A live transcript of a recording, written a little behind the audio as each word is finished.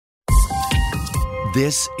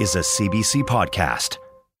This is a CBC podcast.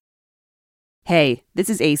 Hey, this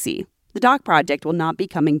is AC. The Doc Project will not be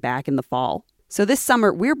coming back in the fall. So this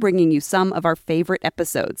summer, we're bringing you some of our favorite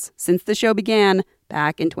episodes since the show began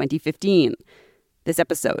back in 2015. This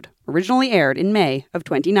episode originally aired in May of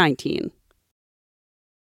 2019.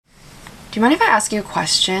 Do you mind if I ask you a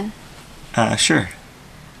question? Sure.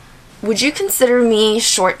 Would you consider me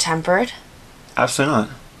short-tempered? Absolutely not.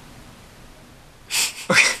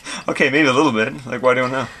 Okay, maybe a little bit. Like, why do you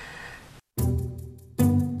know?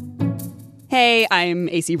 Hey, I'm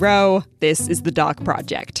AC Rowe. This is The Doc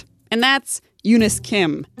Project. And that's Eunice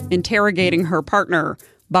Kim interrogating her partner,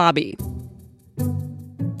 Bobby.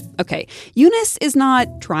 Okay, Eunice is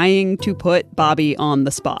not trying to put Bobby on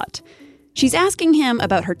the spot. She's asking him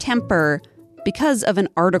about her temper because of an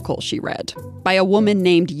article she read by a woman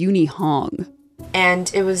named Euni Hong.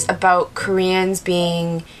 And it was about Koreans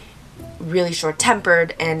being really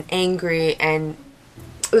short-tempered and angry, and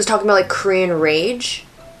it was talking about like Korean rage.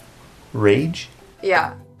 Rage?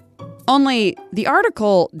 Yeah. Only the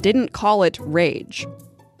article didn't call it rage.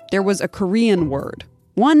 There was a Korean word,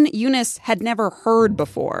 one Eunice had never heard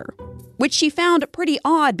before, which she found pretty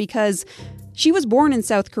odd because she was born in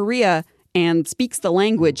South Korea and speaks the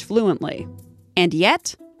language fluently. And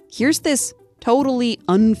yet, here's this totally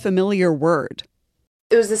unfamiliar word.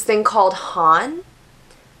 It was this thing called Han,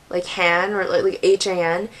 like Han, or like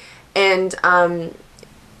H-A-N, and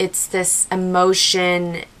it's this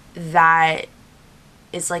emotion that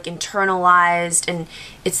is like internalized, and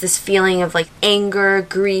it's this feeling of like anger,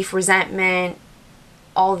 grief, resentment,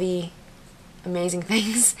 all the amazing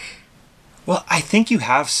things. Well, I think you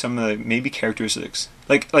have some of the maybe characteristics.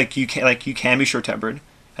 Like you can be short-tempered.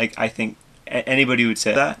 Like, I think anybody would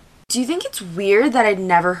say that. Do you think it's weird that I'd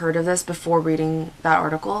never heard of this before reading that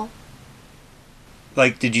article?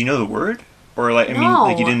 Like, did you know the word? Or like, I mean, No.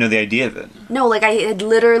 like you didn't know the idea of it? No, like I had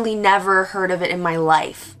literally never heard of it in my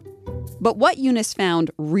life. But what Eunice found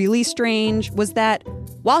really strange was that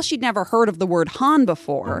while she'd never heard of the word Han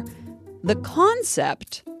before, the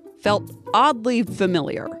concept felt oddly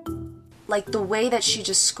familiar. Like the way that she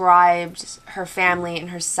described her family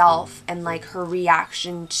and herself and like her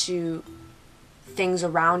reaction to things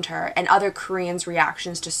around her and other Koreans'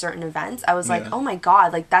 reactions to certain events, I was like, oh my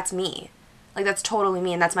God, like that's me. Like that's totally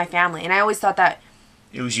me and that's my family. And I always thought that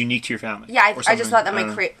It was unique to your family. Yeah, I just thought that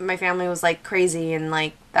my family was like crazy and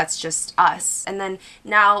like that's just us. And then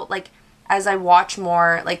now, like as I watch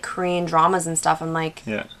more like Korean dramas and stuff, I'm like,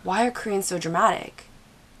 why are Koreans so dramatic?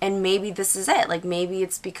 And maybe this is it. Like maybe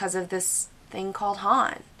it's because of this thing called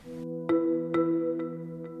Han.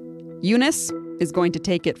 Eunice is going to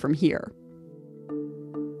take it from here.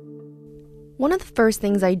 One of the first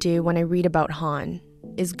things I do when I read about Han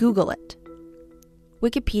is Google it.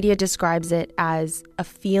 Wikipedia describes it as a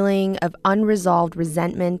feeling of unresolved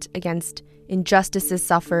resentment against injustices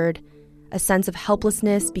suffered, a sense of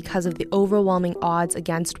helplessness because of the overwhelming odds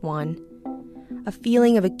against one, a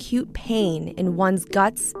feeling of acute pain in one's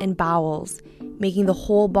guts and bowels, making the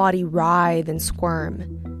whole body writhe and squirm,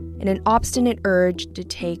 and an obstinate urge to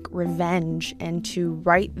take revenge and to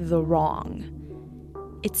right the wrong.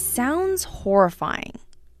 It sounds horrifying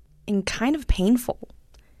and kind of painful.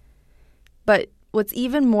 But what's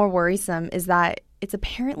even more worrisome is that it's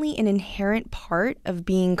apparently an inherent part of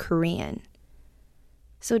being Korean.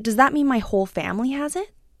 So does that mean my whole family has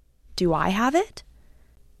it? Do I have it?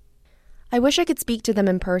 I wish I could speak to them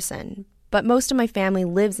in person, but most of my family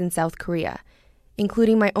lives in South Korea,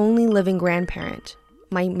 including my only living grandparent,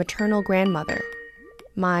 my maternal grandmother,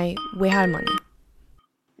 my 외할머니.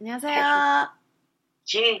 안녕하세요.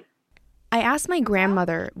 I asked my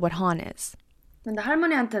grandmother what Han is. 근데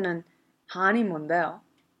할머니한테는 한이 뭔데요?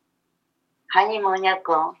 한이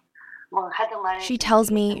뭐냐고. She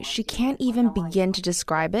tells me she can't even begin to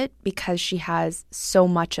describe it because she has so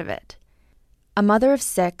much of it. A mother of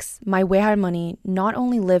 6, my 외할머니 not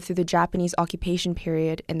only lived through the Japanese occupation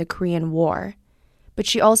period and the Korean War, but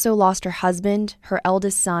she also lost her husband, her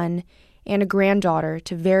eldest son, and a granddaughter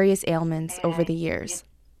to various ailments over the years.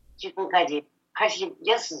 지금까지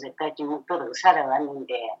 86세까지 먹도록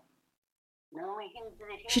살아왔는데 너무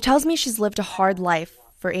힘들어. She tells me she's lived a hard life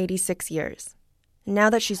for 86 years. Now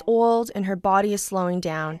that she's old and her body is slowing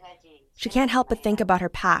down, she can't help but think about her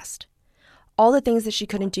past. All the things that she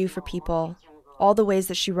couldn't do for people, all the ways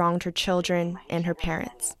that she wronged her children and her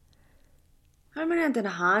parents. 할머니한테는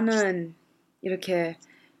한은 이렇게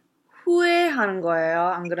후회하는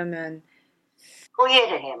거예요? 안 그러면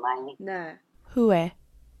후회를 해 많이. 네. Hue.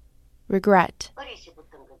 Regret.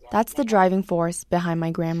 That's the driving force behind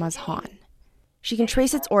my grandma's Han. She can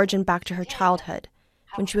trace its origin back to her childhood,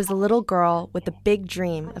 when she was a little girl with a big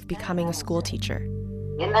dream of becoming a school teacher.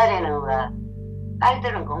 옛날에는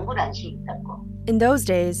딸들은 공부를 안 시켰다고. In those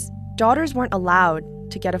days, daughters weren't allowed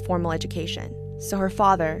to get a formal education, so her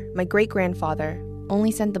father, my great-grandfather,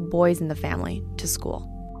 only sent the boys in the family to school.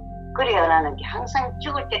 그래야 나는 항상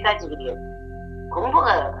죽을 때까지 그래요.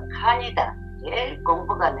 공부가 한이다. 제일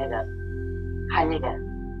공부가 내가 한이다.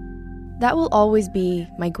 That will always be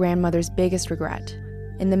my grandmother's biggest regret,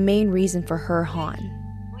 and the main reason for her Han,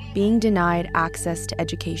 being denied access to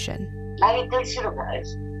education. 나이 들수록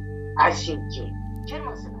알 수 있지.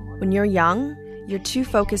 When you're young, you're too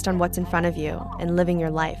focused on what's in front of you and living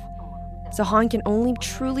your life. So Han can only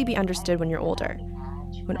truly be understood when you're older.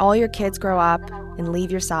 When all your kids grow up and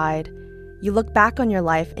leave your side, you look back on your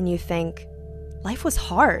life and you think, life was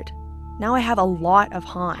hard. Now I have a lot of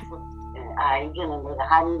Han. 이거는 내가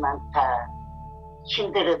한이 많다.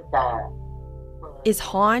 힘들었다. Is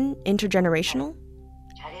Han intergenerational?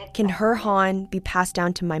 Can her Han be passed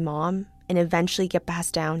down to my mom and eventually get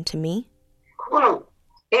passed down to me? 그거는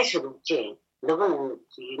될 수가 없지.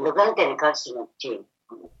 너한테는 갈 수는 없지.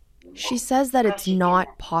 She says that it's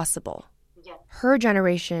not possible. Her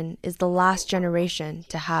generation is the last generation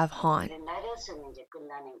to have Han.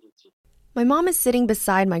 My mom is sitting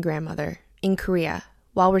beside my grandmother in Korea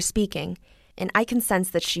while we're speaking, and I can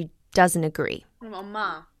sense that she doesn't agree. 그럼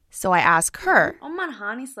엄마, So I ask her, 엄마는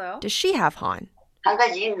한 있어요? does she have Han? 한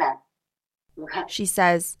가지 있나? She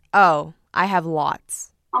says, oh, I have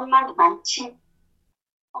lots. 엄마도 많지.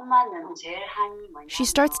 엄마는 제일 한이 뭐냐? She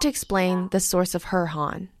starts to explain the source of her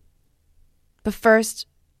Han. But first,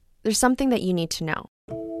 there's something that you need to know.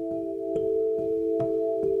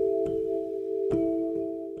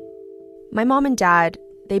 My mom and dad,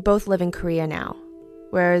 they both live in Korea now,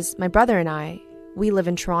 whereas my brother and I, we live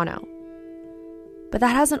in Toronto. But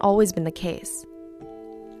that hasn't always been the case.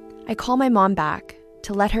 I call my mom back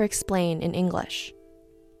to let her explain in English.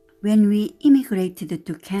 When we immigrated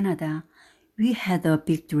to Canada, we had a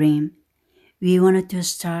big dream. We wanted to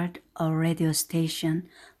start a radio station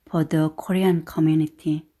for the Korean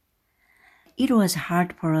community. It was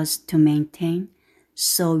hard for us to maintain,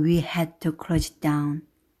 so we had to close it down.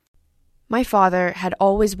 My father had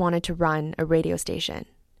always wanted to run a radio station.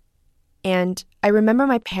 And I remember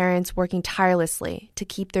my parents working tirelessly to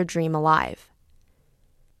keep their dream alive.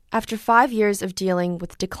 After 5 years of dealing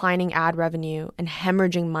with declining ad revenue and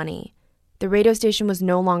hemorrhaging money, the radio station was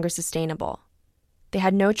no longer sustainable. They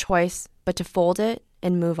had no choice but to fold it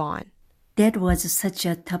and move on. That was such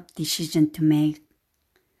a tough decision to make.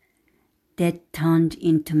 That turned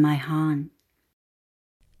into my Han.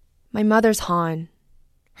 My mother's Han,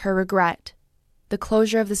 her regret, the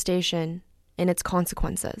closure of the station, and its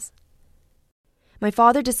consequences. My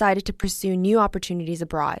father decided to pursue new opportunities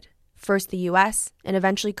abroad, first the US and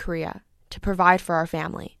eventually Korea, to provide for our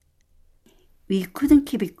family. We couldn't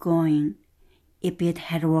keep it going. If it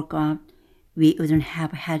had worked out, we wouldn't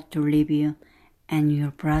have had to leave you and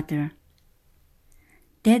your brother.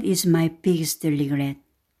 That is my biggest regret.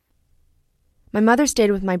 My mother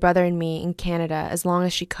stayed with my brother and me in Canada as long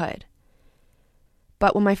as she could.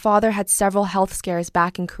 But when my father had several health scares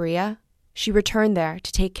back in Korea, she returned there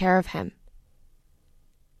to take care of him.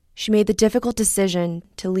 She made the difficult decision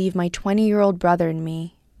to leave my 20-year-old brother and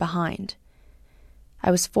me behind.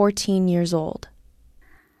 I was 14 years old.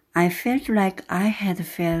 I felt like I had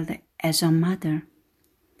failed as a mother.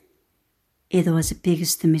 It was the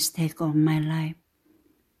biggest mistake of my life.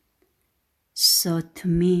 So to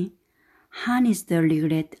me, Han is the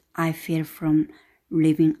regret I feel from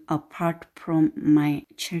living apart from my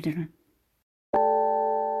children.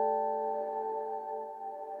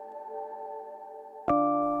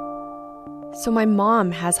 So my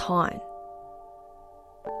mom has Han.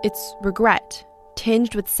 It's regret,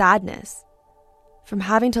 tinged with sadness, from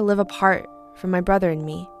having to live apart from my brother and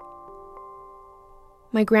me.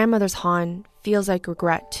 My grandmother's Han feels like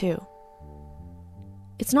regret too.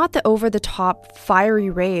 It's not the over-the-top,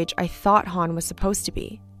 fiery rage I thought Han was supposed to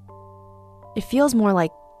be. It feels more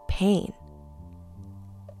like pain.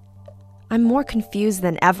 I'm more confused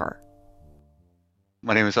than ever.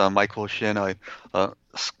 My name is Michael Shin. I'm a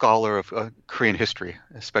scholar of Korean history.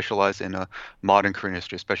 I specialize in modern Korean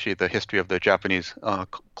history, especially the history of the Japanese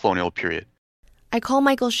colonial period. I call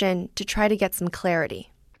Michael Shin to try to get some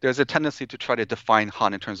clarity. There's a tendency to try to define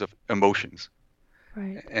Han in terms of emotions.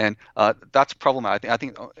 Right. And that's problematic. I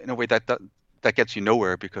think in a way that gets you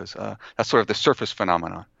nowhere because that's sort of the surface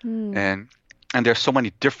phenomenon. And there's so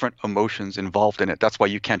many different emotions involved in it. That's why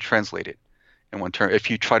you can't translate it in one term if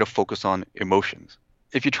you try to focus on emotions.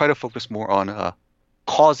 If you try to focus more on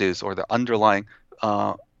causes or the underlying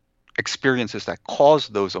experiences that cause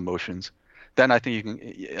those emotions, then I think you can.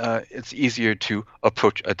 It's easier to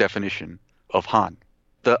approach a definition of Han.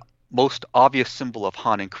 The most obvious symbol of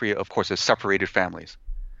Han in Korea, of course, is separated families.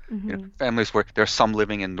 Families where there's some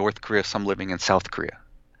living in North Korea, some living in South Korea.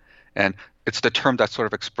 And it's the term that sort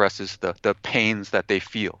of expresses the pains that they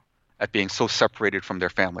feel at being so separated from their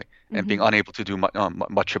family and being unable to do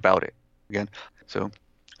much about it. Again, so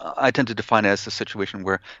I tend to define it as a situation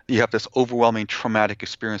where you have this overwhelming traumatic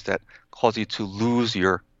experience that causes you to lose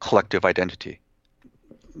your collective identity.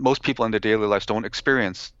 Most people in their daily lives don't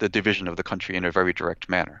experience the division of the country in a very direct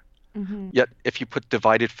manner. Yet, if you put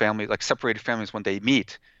divided families, like separated families, when they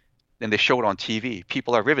meet, and they show it on TV,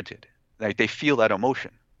 people are riveted. Like they feel that emotion,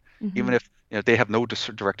 even if they have no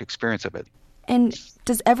direct experience of it. And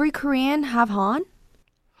does every Korean have Han?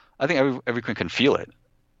 I think every Korean can feel it.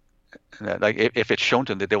 Like if it's shown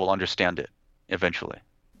to them, they will understand it eventually.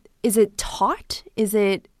 Is it taught? Is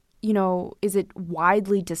it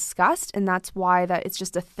widely discussed, and that's why that it's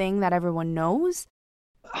just a thing that everyone knows?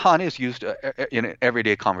 Han is used in an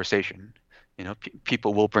everyday conversation.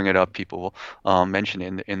 People will bring it up. People will mention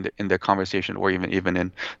it in their conversation, or even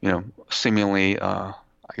in seemingly sort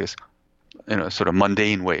of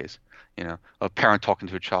mundane ways. A parent talking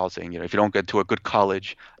to a child saying, if you don't get to a good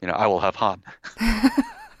college, I will have Han.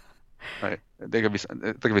 Right? There could be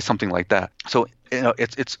something like that. So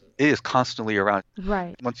it is constantly around.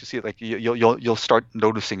 Right. Once you see it, like you'll start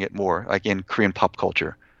noticing it more, like in Korean pop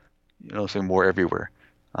culture. So more everywhere.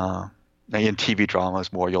 In TV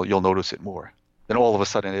dramas more, you'll notice it more. Then all of a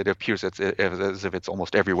sudden it appears as if it's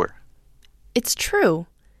almost everywhere. It's true.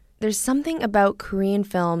 There's something about Korean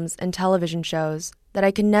films and television shows that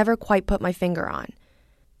I could never quite put my finger on.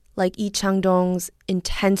 Like Lee Chang-dong's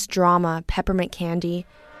intense drama, Peppermint Candy.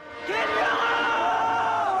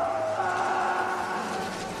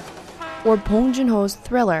 Or Bong Joon-ho's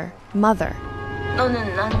thriller, Mother.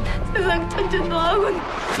 너는 나한테 세상 천재 너하고는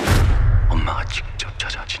엄마가 직접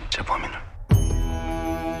찾아 진짜 범인을.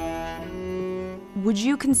 Would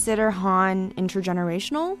you consider Han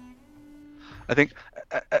intergenerational? I think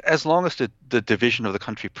as long as the division of the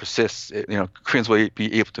country persists, Koreans will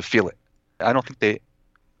be able to feel it. I don't think they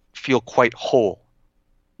feel quite whole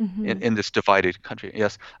in this divided country.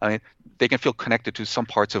 Yes, I mean, they can feel connected to some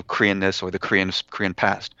parts of Koreanness or the Korean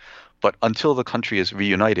past. But until the country is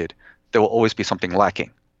reunited, there will always be something lacking.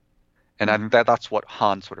 And I think that's what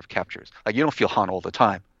Han sort of captures. Like, you don't feel Han all the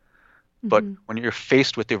time. But when you're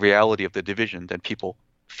faced with the reality of the division, then people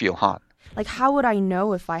feel Han. Like, how would I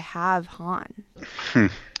know if I have Han?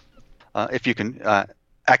 If you can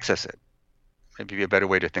access it. Maybe a better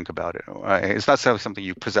way to think about it. It's not something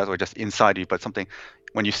you possess or just inside you, but something,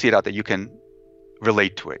 when you see it out there, you can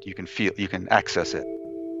relate to it. You can feel, you can access it.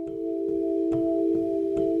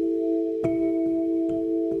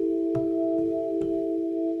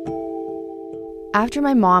 After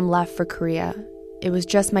my mom left for Korea, it was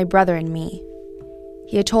just my brother and me.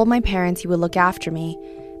 He had told my parents he would look after me,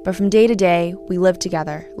 but from day to day, we lived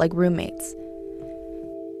together like roommates.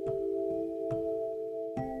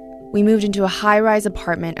 We moved into a high-rise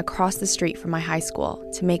apartment across the street from my high school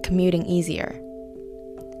to make commuting easier.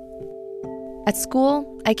 At school,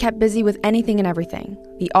 I kept busy with anything and everything,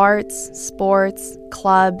 the arts, sports,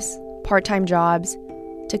 clubs, part-time jobs,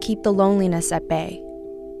 to keep the loneliness at bay.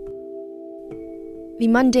 The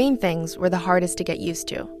mundane things were the hardest to get used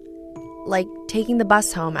to, like taking the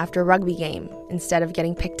bus home after a rugby game instead of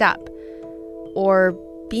getting picked up, or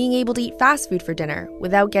being able to eat fast food for dinner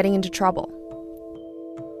without getting into trouble.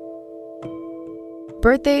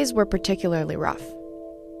 Birthdays were particularly rough.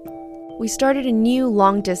 We started a new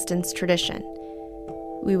long-distance tradition.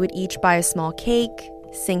 We would each buy a small cake,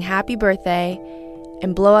 sing happy birthday,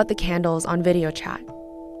 and blow out the candles on video chat.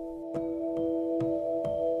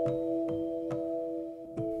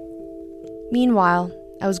 Meanwhile,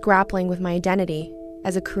 I was grappling with my identity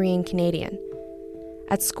as a Korean Canadian.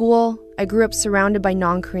 At school, I grew up surrounded by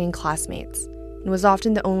non-Korean classmates and was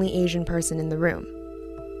often the only Asian person in the room.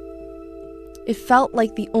 It felt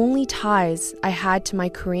like the only ties I had to my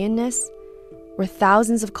Koreanness were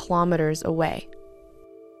thousands of kilometers away.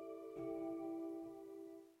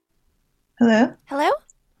 Hello? Hello?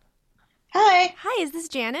 Hi. Hi, is this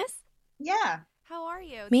Janice? Yeah. How are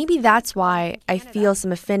you? Maybe that's why I feel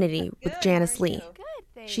some affinity with Janice Lee.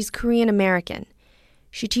 She's Korean American.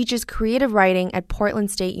 She teaches creative writing at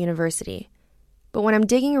Portland State University. But when I'm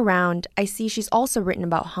digging around, I see she's also written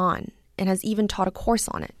about Han and has even taught a course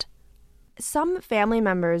on it. Some family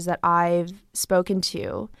members that I've spoken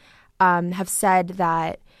to have said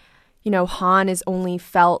that Han is only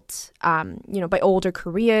felt, by older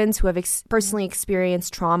Koreans who have personally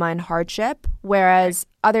experienced trauma and hardship, whereas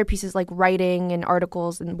other pieces like writing and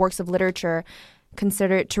articles and works of literature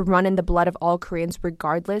consider it to run in the blood of all Koreans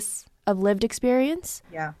regardless of lived experience.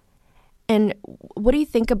 Yeah. And what do you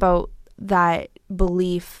think about that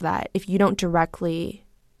belief that if you don't directly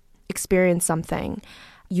experience something,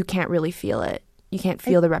 you can't really feel it? You can't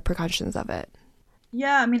feel the repercussions of it.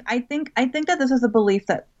 Yeah, I mean, I think that this is a belief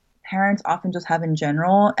that parents often just have in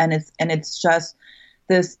general, and it's just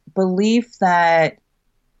this belief that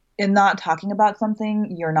in not talking about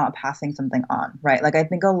something, you're not passing something on, right? Like I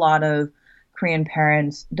think a lot of Korean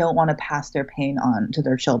parents don't want to pass their pain on to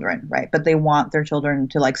their children, right? But they want their children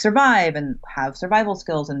to like survive and have survival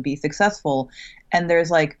skills and be successful. And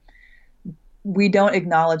there's like, we don't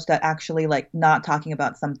acknowledge that actually like not talking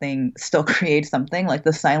about something still creates something. Like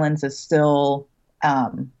the silence is still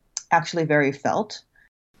actually very felt.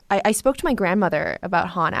 I spoke to my grandmother about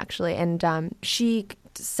Han actually, and she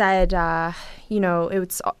said,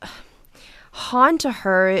 it's Han to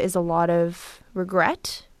her is a lot of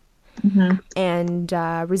regret and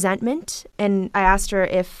resentment. And I asked her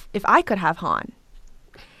if I could have Han,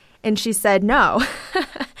 and she said no.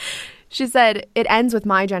 She said it ends with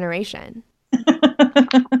my generation.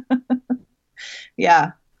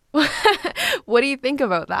 Yeah. What do you think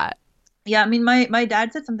about that? Yeah, I mean, my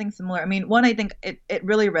dad said something similar. I mean, one, I think it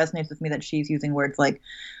really resonates with me that she's using words like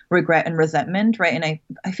regret and resentment, right? And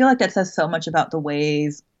I feel like that says so much about the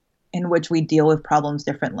ways in which we deal with problems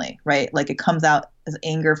differently, right? Like it comes out as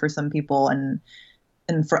anger for some people, and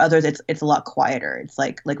for others it's a lot quieter. It's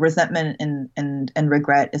like resentment and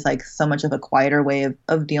regret is like so much of a quieter way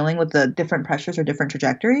of dealing with the different pressures or different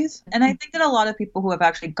trajectories. And I think that a lot of people who have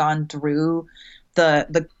actually gone through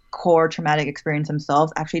the core traumatic experience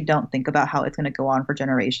themselves actually don't think about how it's going to go on for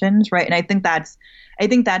generations, right? And I think that's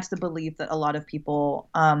the belief that a lot of people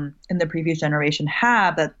in the previous generation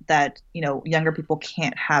have, that younger people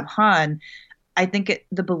can't have Han. I think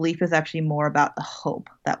the belief is actually more about the hope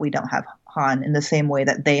that we don't have Han in the same way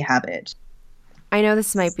that they have it. I know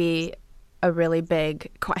this might be a really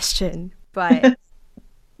big question, but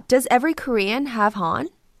does every Korean have Han?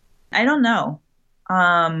 I don't know.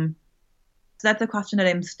 So that's a question that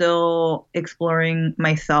I'm still exploring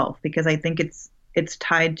myself, because I think it's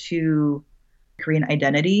tied to Korean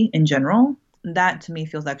identity in general. That to me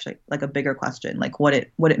feels actually like a bigger question, like what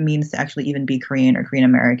it means to actually even be Korean or Korean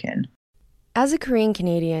American. As a Korean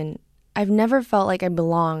Canadian, I've never felt like I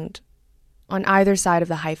belonged on either side of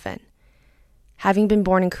the hyphen. Having been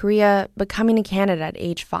born in Korea, but coming to Canada at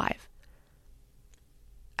age 5.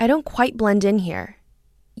 I don't quite blend in here,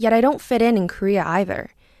 yet I don't fit in Korea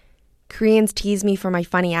either. Koreans tease me for my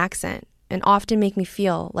funny accent and often make me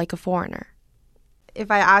feel like a foreigner.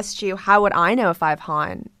 If I asked you, how would I know if I have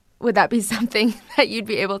Han? Would that be something that you'd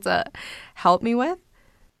be able to help me with?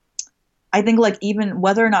 I think like even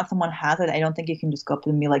whether or not someone has it, I don't think you can just go up to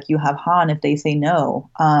them and be like, you have Han, if they say no.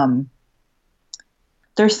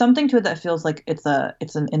 There's something to it that feels like it's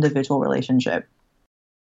an individual relationship.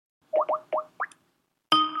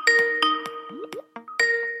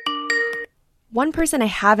 One person I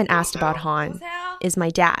haven't asked about Han is my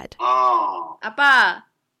dad. 아빠.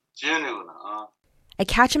 지은이구나. I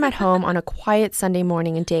catch him at home on a quiet Sunday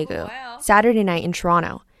morning in Daegu, Saturday night in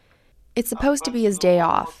Toronto. It's supposed to be his day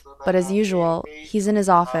off, but as usual, he's in his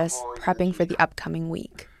office prepping for the upcoming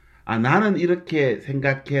week. 나는 이렇게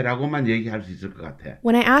생각해라고만 얘기할 수 있을 것 같아.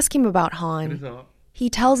 When I ask him about Han, he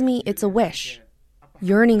tells me it's a wish,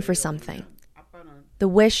 yearning for something. The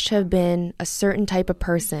wish to have been a certain type of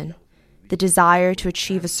person, the desire to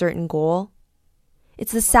achieve a certain goal.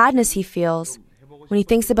 It's the sadness he feels when he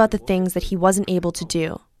thinks about the things that he wasn't able to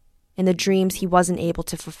do and the dreams he wasn't able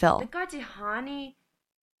to fulfill.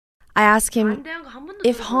 I ask him,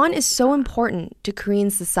 if Han is so important to Korean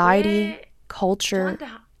society, culture,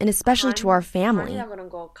 and especially to our family,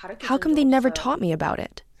 how come they never taught me about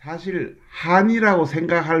it? 사실 한이라고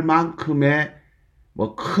생각할 만큼의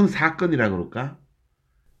큰 사건이라 그럴까?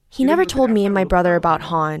 He never told me and my brother about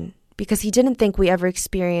Han because he didn't think we ever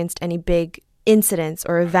experienced any big incidents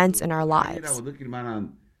or events in our lives.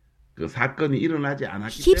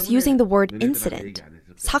 He keeps using the word incident,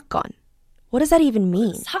 사건. What does that even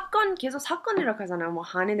mean? 사건 계속 사건이라고 하잖아요. 뭐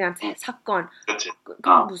한에 대한 사건. 그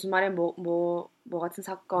무슨 말이야? 뭐 같은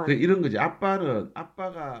사건. 이런 거지.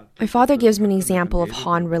 아빠가 My father gives me an example of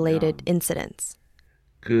Han-related incidents.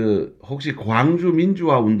 혹시 광주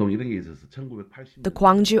민주화 운동 이런 게 있었어. 1980년. The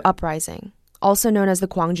Gwangju Uprising, also known as the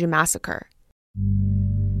Gwangju Massacre.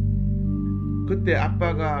 그때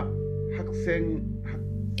아빠가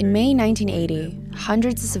In May 1980,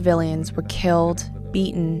 hundreds of civilians were killed,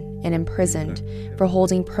 beaten, and imprisoned for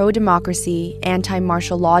holding pro-democracy,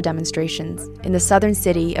 anti-martial law demonstrations in the southern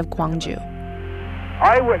city of Gwangju.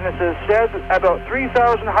 Eyewitnesses said about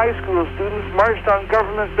 3,000 high school students marched on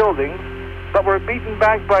government buildings but were beaten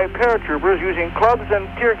back by paratroopers using clubs and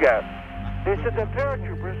tear gas. They said that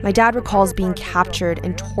paratroopers... My dad recalls being captured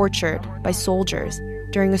and tortured by soldiers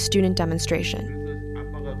during a student demonstration.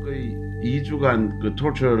 아빠가 거의 2주간 그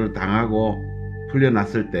torture를 당하고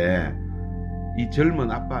풀려났을 때 이 젊은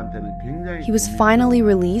아빠한테는 굉장히 He was finally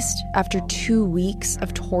released after 2 weeks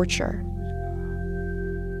of torture.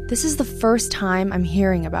 This is the first time I'm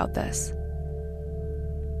hearing about this.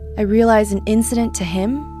 I realize an incident to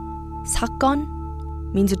him, 사건,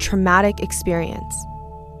 means a traumatic experience,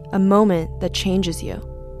 a moment that changes you.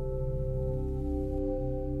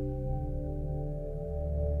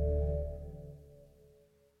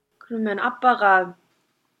 그러면 아빠가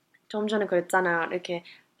좀 전에 그랬잖아요. 이렇게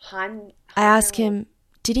I ask him,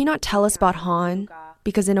 did he not tell us about Han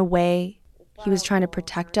because in a way he was trying to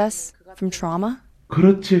protect us from trauma?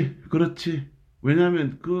 그렇지.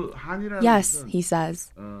 왜냐하면 그 한이라는 Yes, he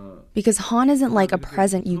says. Because Han isn't like a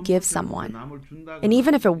present you give someone. And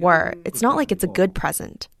even if it were, it's not like it's a good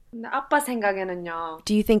present. 근데 아빠 생각에는요.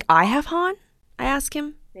 Do you think I have Han? I ask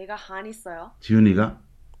him. 내가 한 있어요? 지훈이가?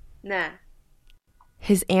 네.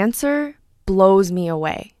 His answer blows me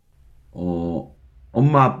away.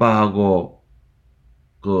 엄마 아빠하고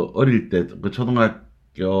그 어릴 때 그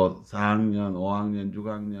초등학교 4학년, 5학년,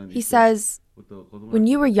 6학년 He says, when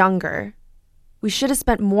you were younger, we should have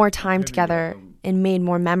spent more time together and made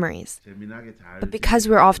more memories. But because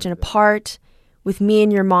we're often apart, with me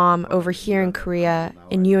and your mom over here in Korea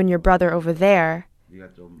and you and your brother over there,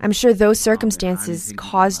 I'm sure those circumstances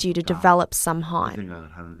caused you to develop some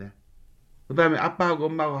Han.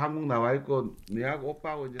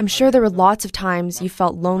 I'm sure there were lots of times you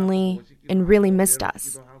felt lonely and really missed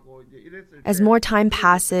us. As more time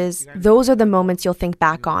passes, those are the moments you'll think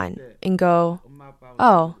back on and go,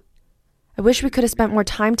 oh, I wish we could have spent more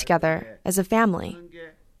time together as a family.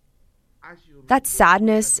 That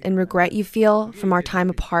sadness and regret you feel from our time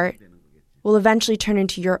apart will eventually turn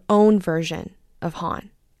into your own version of Han.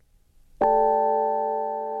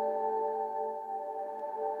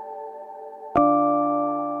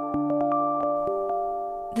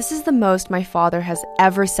 This is the most my father has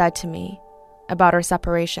ever said to me about our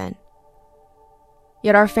separation.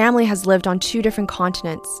 Yet our family has lived on 2 different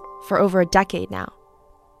continents for over a decade now.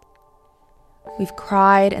 We've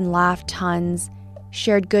cried and laughed tons,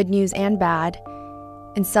 shared good news and bad,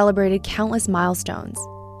 and celebrated countless milestones,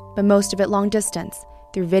 but most of it long distance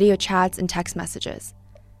through video chats and text messages.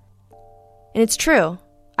 And it's true,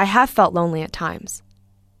 I have felt lonely at times.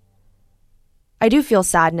 I do feel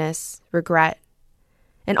sadness, regret,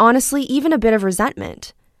 and honestly, even a bit of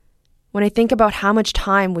resentment when I think about how much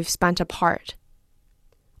time we've spent apart.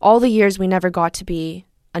 All the years we never got to be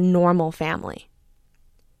a normal family.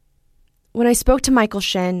 When I spoke to Michael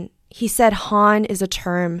Shin, he said Han is a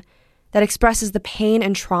term that expresses the pain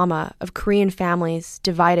and trauma of Korean families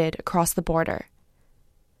divided across the border.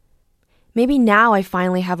 Maybe now I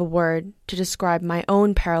finally have a word to describe my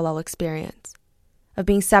own parallel experience of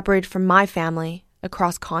being separated from my family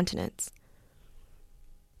across continents.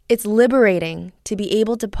 It's liberating to be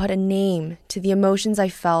able to put a name to the emotions I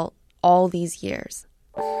felt all these years.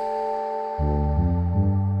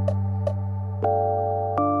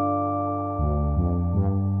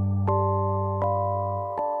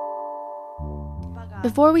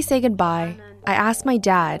 Before we say goodbye, I asked my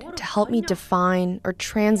dad to help me define or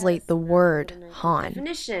translate the word Han.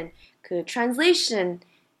 Definition, 그 translation.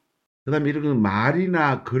 그다음에 이런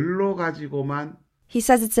말이나 글로 가지고만 He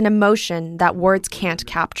says it's an emotion that words can't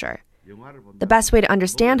capture. The best way to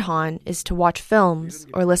understand Han is to watch films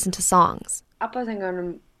or listen to songs. 아빠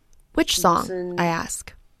생각은 Which song? I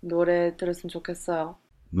ask. 노래 들었으면 좋겠어요.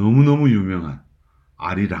 너무너무 유명한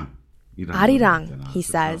아리랑. 아리랑, he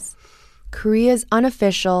says. Korea's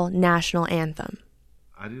unofficial national anthem.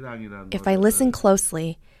 If I listen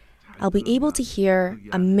closely, I'll be able to hear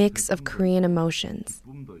a mix of Korean emotions.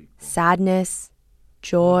 Sadness,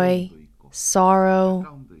 joy,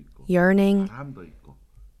 sorrow, yearning.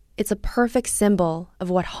 It's a perfect symbol of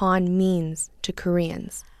what Han means to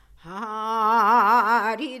Koreans.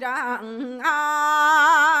 아리랑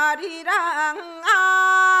아리랑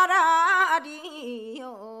아라리요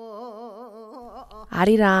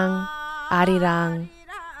아리랑 아리랑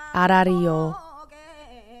아라리요.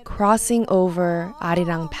 Crossing over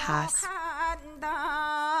Arirang Pass.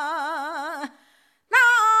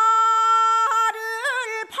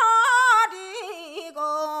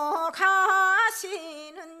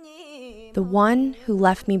 The one who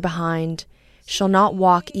left me behind shall not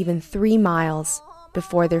walk even 3 miles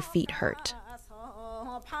before their feet hurt.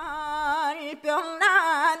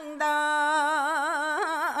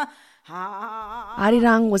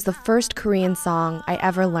 Arirang was the first Korean song I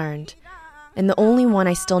ever learned, and the only one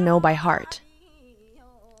I still know by heart.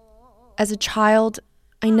 As a child,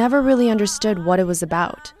 I never really understood what it was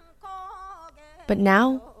about. But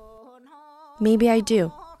now, maybe I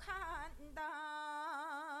do.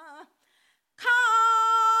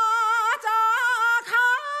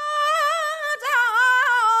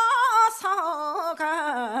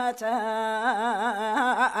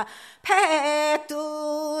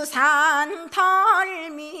 백두산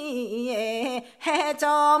털미에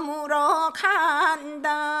해저물어 간다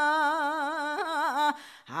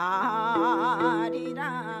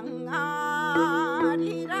아리랑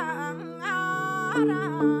아리랑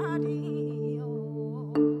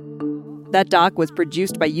That doc was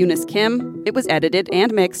produced by Eunice Kim. It was edited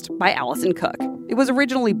and mixed by Allison Cook. It was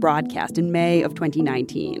originally broadcast in May of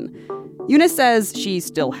 2019. Eunice says she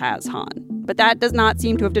still has Han. But that does not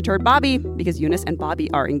seem to have deterred Bobby, because Eunice and Bobby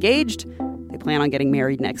are engaged. They plan on getting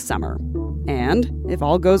married next summer. And if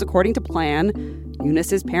all goes according to plan,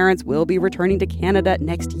 Eunice's parents will be returning to Canada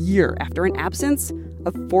next year after an absence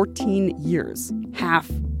of 14 years, half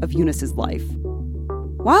of Eunice's life.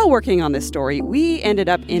 While working on this story, we ended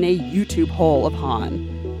up in a YouTube hole of Han.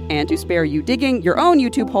 And to spare you digging your own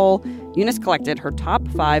YouTube hole, Eunice collected her top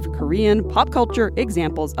 5 Korean pop culture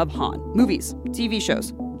examples of Han. Movies, TV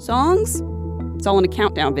shows, songs. It's all in a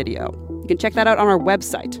countdown video. You can check that out on our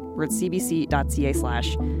website. We're at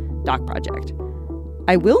cbc.ca/docproject.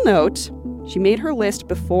 I will note, she made her list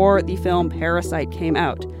before the film Parasite came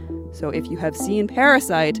out. So if you have seen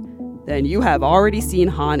Parasite, then you have already seen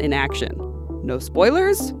Han in action. No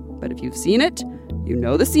spoilers, but if you've seen it, you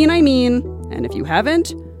know the scene I mean, and if you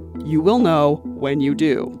haven't, you will know when you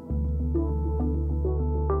do.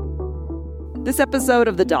 This episode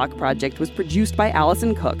of The Doc Project was produced by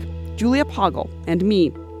Allison Cook, Julia Poggle, and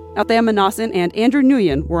me. Althea Manasan and Andrew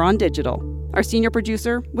Nguyen were on digital. Our senior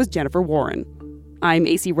producer was Jennifer Warren. I'm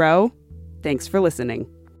AC Rowe. Thanks for listening.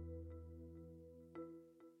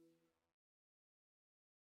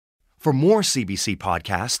 For more CBC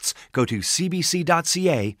podcasts, go to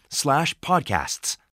cbc.ca/podcasts.